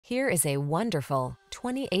Here is a wonderful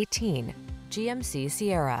 2018 GMC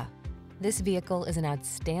Sierra. This vehicle is an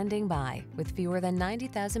outstanding buy with fewer than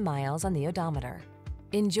 90,000 miles on the odometer.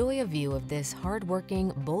 Enjoy a view of this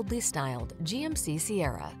hard-working, boldly styled GMC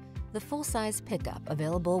Sierra, the full-size pickup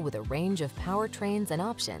available with a range of powertrains and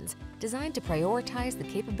options designed to prioritize the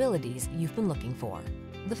capabilities you've been looking for.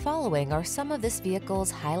 The following are some of this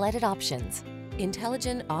vehicle's highlighted options: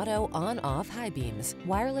 intelligent auto on-off high beams,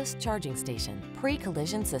 wireless charging station,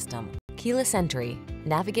 pre-collision system, keyless entry,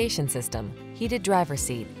 navigation system, heated driver's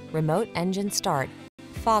seat, remote engine start,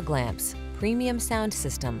 fog lamps, premium sound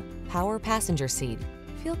system, power passenger seat.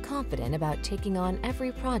 Feel confident about taking on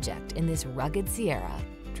every project in this rugged Sierra.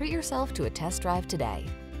 Treat yourself to a test drive today.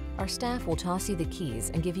 Our staff will toss you the keys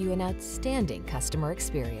and give you an outstanding customer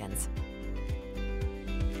experience.